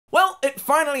It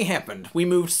finally happened. We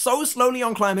moved so slowly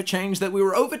on climate change that we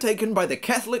were overtaken by the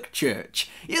Catholic Church.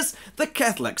 Yes, the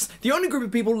Catholics, the only group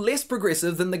of people less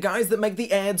progressive than the guys that make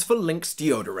the ads for Lynx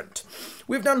deodorant.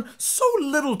 We've done so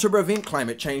little to prevent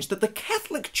climate change that the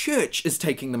Catholic Church is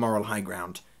taking the moral high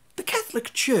ground. The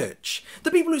Catholic Church. The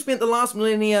people who spent the last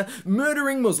millennia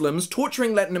murdering Muslims,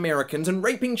 torturing Latin Americans, and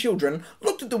raping children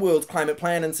looked at the world's climate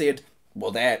plan and said,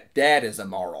 well, that is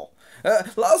immoral.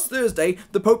 Last Thursday,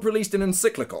 the Pope released an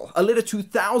encyclical, a letter to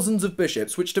thousands of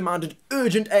bishops which demanded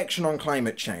urgent action on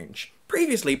climate change.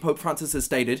 Previously, Pope Francis has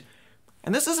stated,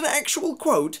 and this is an actual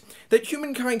quote, that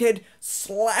humankind had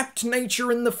slapped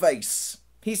nature in the face.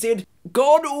 He said,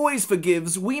 God always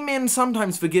forgives, we men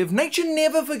sometimes forgive, nature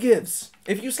never forgives.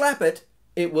 If you slap it,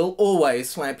 it will always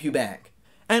slap you back.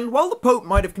 And while the Pope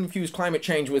might have confused climate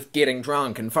change with getting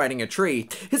drunk and fighting a tree,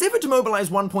 his effort to mobilise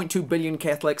 1.2 billion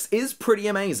Catholics is pretty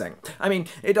amazing. I mean,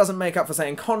 it doesn't make up for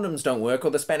saying condoms don't work or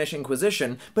the Spanish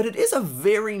Inquisition, but it is a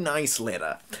very nice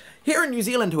letter. Here in New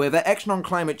Zealand, however, action on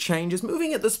climate change is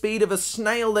moving at the speed of a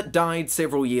snail that died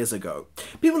several years ago.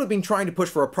 People have been trying to push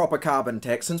for a proper carbon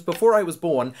tax since before I was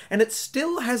born, and it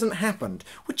still hasn't happened,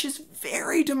 which is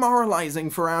very demoralising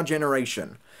for our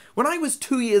generation. When I was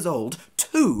 2 years old,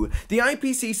 the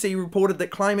IPCC reported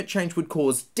that climate change would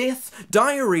cause death,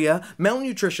 diarrhea,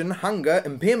 malnutrition, hunger,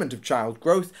 impairment of child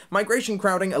growth, migration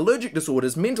crowding, allergic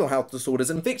disorders, mental health disorders,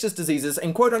 infectious diseases,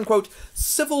 and quote-unquote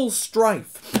civil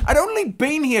strife. I'd only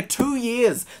been here 2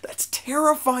 years. That's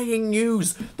terrifying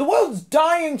news. The world's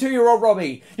dying, 2-year-old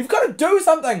Robbie. You've got to do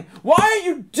something. Why aren't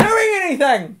you doing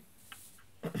anything?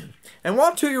 And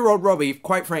while 2-year-old Robbie,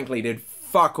 quite frankly, did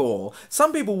fuck all,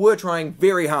 some people were trying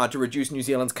very hard to reduce New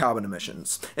Zealand's carbon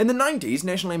emissions. In the 90s,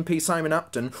 National MP Simon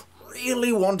Upton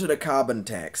really wanted a carbon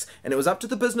tax, and it was up to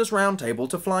the Business Roundtable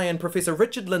to fly in Professor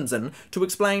Richard Lindzen to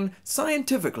explain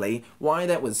scientifically why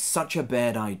that was such a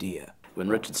bad idea. When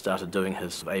Richard started doing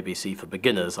his ABC for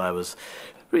beginners, I was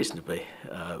reasonably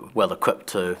well equipped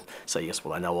to say, yes,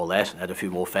 well, I know all that, and add a few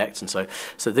more facts. And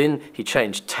so then he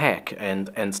changed tack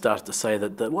and started to say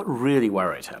that what really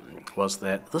worried him was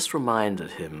that this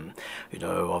reminded him, you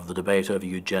know, of the debate over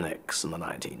eugenics in the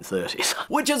 1930s.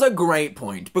 Which is a great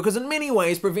point, because in many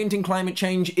ways preventing climate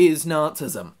change is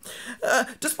Nazism.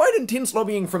 Despite intense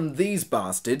lobbying from these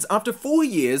bastards, after 4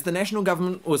 years the national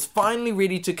government was finally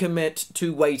ready to commit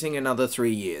to waiting another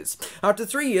 3 years. After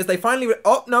 3 years they finally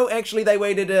they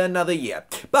waited another year.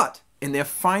 But in their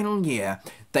final year,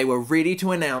 they were ready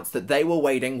to announce that they were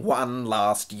waiting one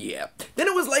last year. Then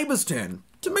it was Labour's turn.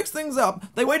 To mix things up,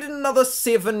 they waited another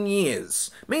 7 years.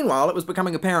 Meanwhile, it was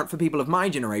becoming apparent for people of my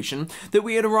generation that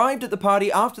we had arrived at the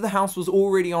party after the house was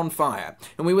already on fire,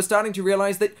 and we were starting to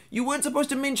realise that you weren't supposed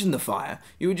to mention the fire,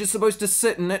 you were just supposed to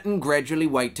sit in it and gradually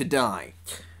wait to die.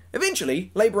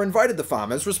 Eventually, Labour invited the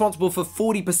farmers, responsible for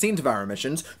 40% of our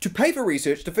emissions, to pay for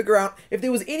research to figure out if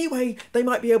there was any way they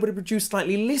might be able to produce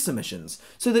slightly less emissions,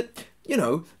 so that, you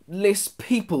know, less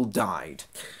people died.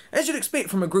 As you'd expect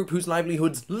from a group whose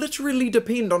livelihoods literally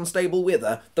depend on stable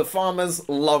weather, the farmers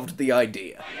loved the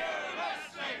idea.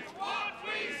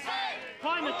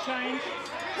 Climate change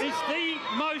is the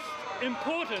most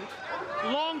important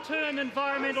long-term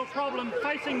environmental problem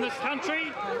facing this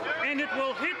country, and it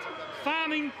will hit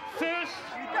farming first.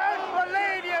 We don't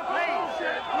believe you, please!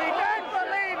 We don't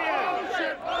believe you!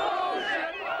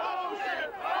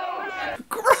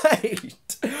 Great!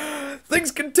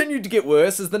 Things continued to get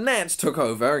worse as the Nats took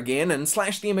over again and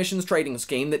slashed the emissions trading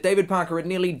scheme that David Parker had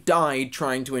nearly died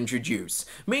trying to introduce.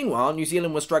 Meanwhile, New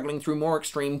Zealand was struggling through more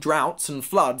extreme droughts and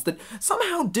floods that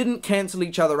somehow didn't cancel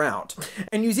each other out.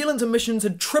 And New Zealand's emissions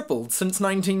had tripled since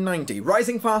 1990,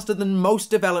 rising faster than most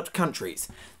developed countries.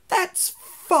 That's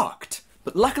fucked.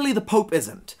 But luckily the Pope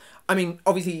isn't. I mean,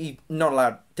 obviously he's not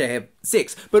allowed to have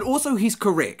sex, but also he's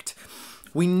correct.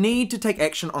 We need to take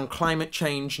action on climate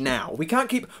change now. We can't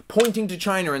keep pointing to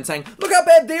China and saying, look how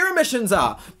bad their emissions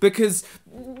are, because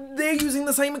they're using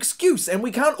the same excuse and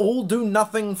we can't all do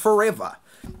nothing forever.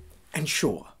 And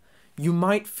sure, you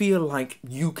might feel like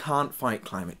you can't fight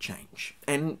climate change,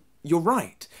 and you're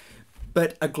right,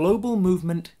 but a global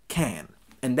movement can.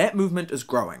 And that movement is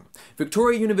growing.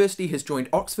 Victoria University has joined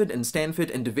Oxford and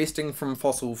Stanford in divesting from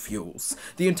fossil fuels.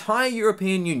 The entire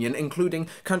European Union, including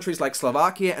countries like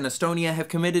Slovakia and Estonia, have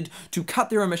committed to cut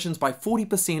their emissions by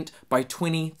 40% by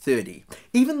 2030.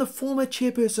 Even the former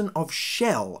chairperson of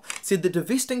Shell said that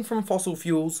divesting from fossil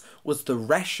fuels was the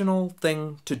rational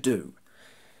thing to do.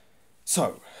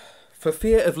 So, for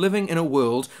fear of living in a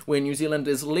world where New Zealand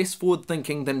is less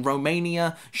forward-thinking than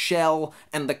Romania, Shell,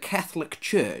 and the Catholic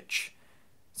Church,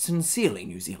 sincerely,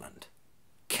 New Zealand,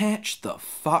 catch the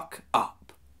fuck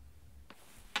up.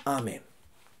 Amen.